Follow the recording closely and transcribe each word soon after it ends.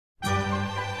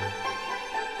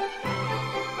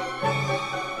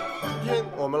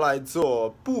们来做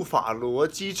布法罗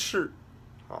鸡翅，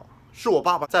啊，是我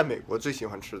爸爸在美国最喜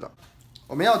欢吃的。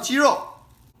我们要鸡肉、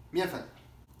面粉，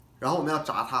然后我们要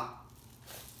炸它。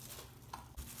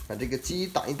把这个鸡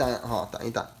打一打啊，打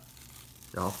一打，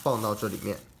然后放到这里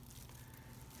面。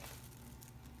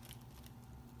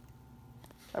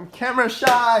I'm camera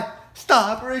shy.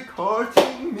 Stop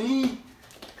recording me.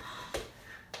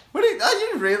 What did I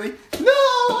didn't really?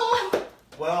 No.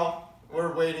 Well,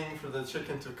 we're waiting for the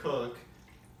chicken to cook.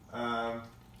 I'm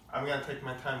gonna take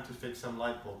my time to fix some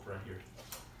light bulb right here.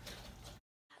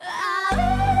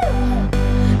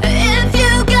 If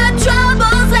you got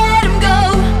troubles, let 'em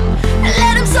go.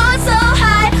 Let 'em soar so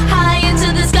high, high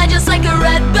into the sky, just like a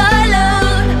red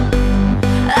balloon.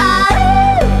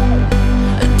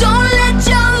 Don't let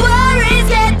your worries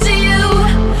get to you.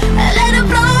 Let 'em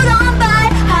float on by,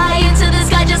 high into the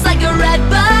sky, just like a red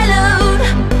balloon.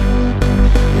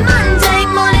 Monday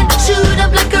morning, shoot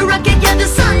up like a rocket, yeah, the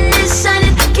sun is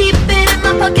shining. Keep it in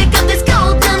my pocket, got this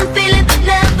golden feeling.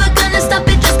 Never gonna stop,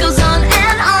 it just goes on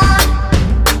and on.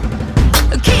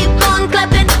 Keep on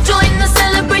clapping, join the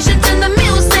celebrations and the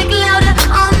music louder.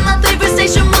 On my favorite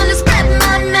station, wanna spread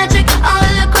my magic all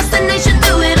across the nation,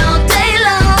 do it all day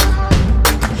long.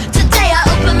 Today I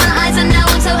open my eyes and now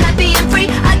I'm so happy and free.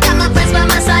 I got my friends by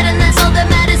my side and that's all that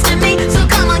matters to me. So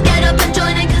come on, get up and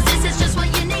join in, cause this is just what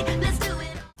you need. Let's do it.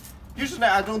 Usually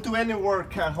I don't do any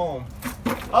work at home.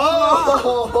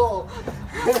 Oh!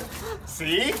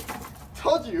 See?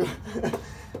 Told you.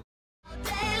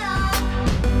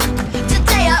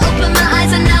 Today I open my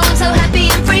eyes and now I'm so happy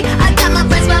and free. I got my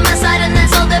friends by my side and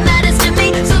that's all that matters to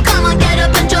me. So come on, get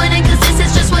up and join in, cause this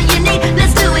is just what you need.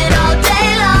 Let's do it all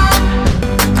day long.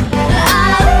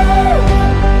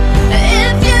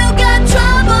 If you got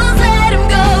troubles, let 'em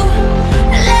go.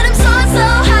 Let 'em soar so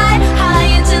high, high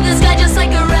into the sky, just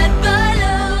like a red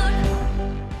balloon.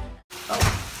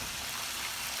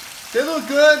 They look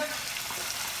good.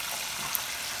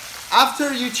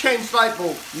 After you change light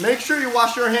bulb, make sure you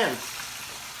wash your hands.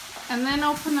 And then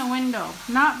open the window.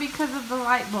 Not because of the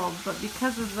light bulb, but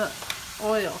because of the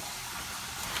oil.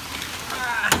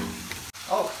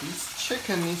 Oh, this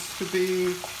chicken needs to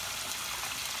be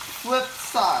flip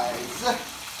sides.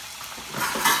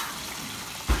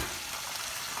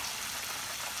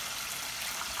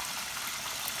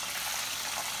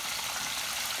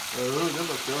 Oh, they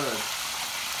look good.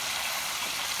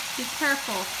 Be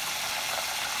careful.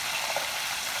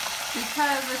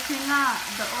 Because if you're not,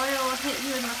 the oil will hit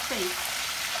you in the face.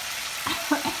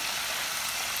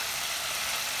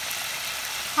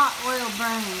 Hot oil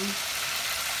burns.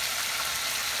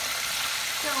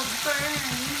 Don't burn.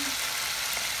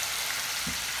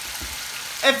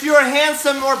 If you're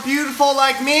handsome or beautiful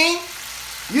like me,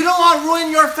 you don't want to ruin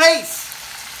your face.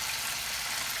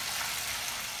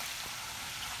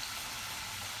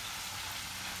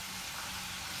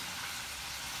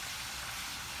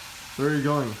 Where are you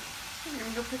going? I'm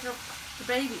gonna go pick up the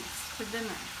babies for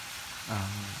dinner.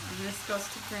 And this goes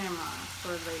to Grandma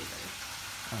for later.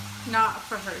 Not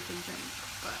for her to drink,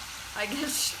 but I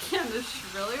guess she can if she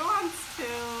really wants to.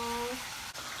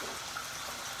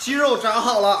 鸡肉炸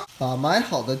好了，把买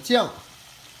好的酱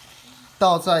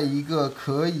倒在一个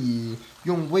可以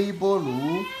用微波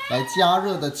炉来加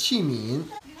热的器皿，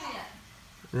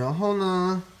然后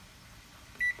呢，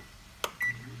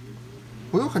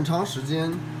不用很长时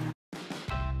间。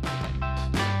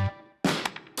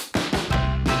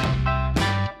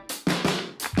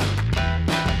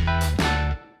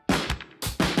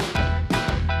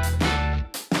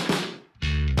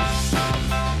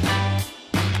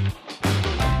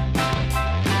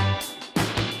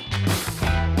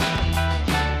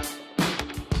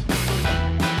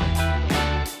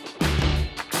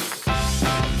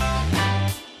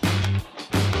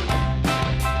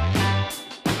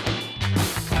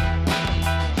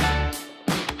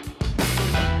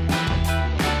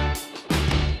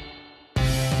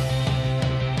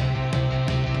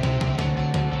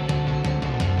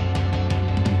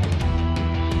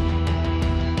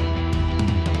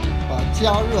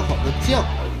加热好的酱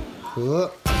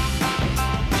和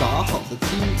炸好的鸡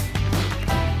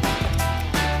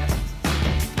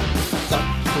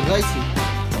混在一起。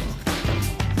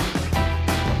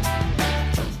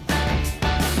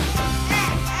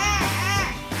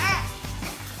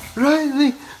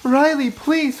Riley,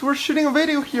 please, we're shooting a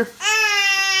video here.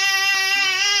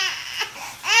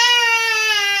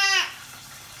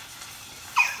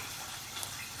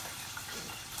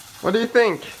 What do you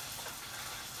think?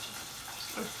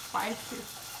 It's spicy.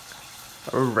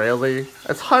 Oh, really?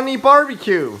 It's honey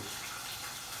barbecue.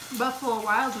 Buffalo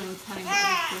Wild Wings honey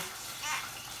barbecue.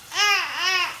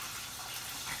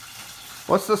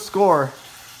 What's the score?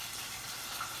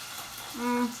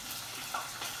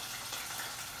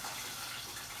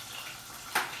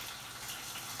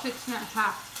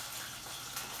 half.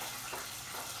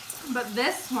 But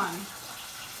this one,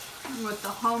 with the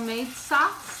homemade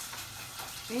sauce,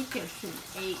 it gets an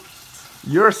 8.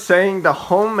 You're saying the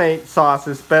homemade sauce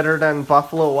is better than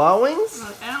Buffalo Wild Wings?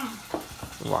 I am.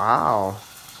 Wow.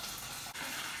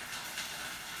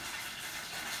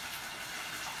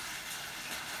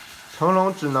 成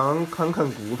龙只能啃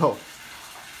啃骨头。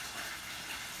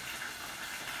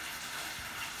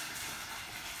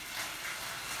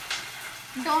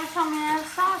Don't tell me I have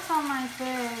sauce on my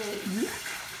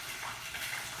face.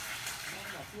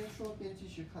 边说边继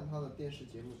续看他的电视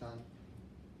节目单。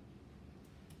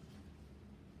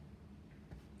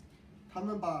他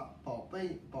们把宝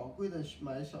贵的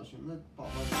买小熊的宝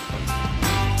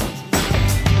宝。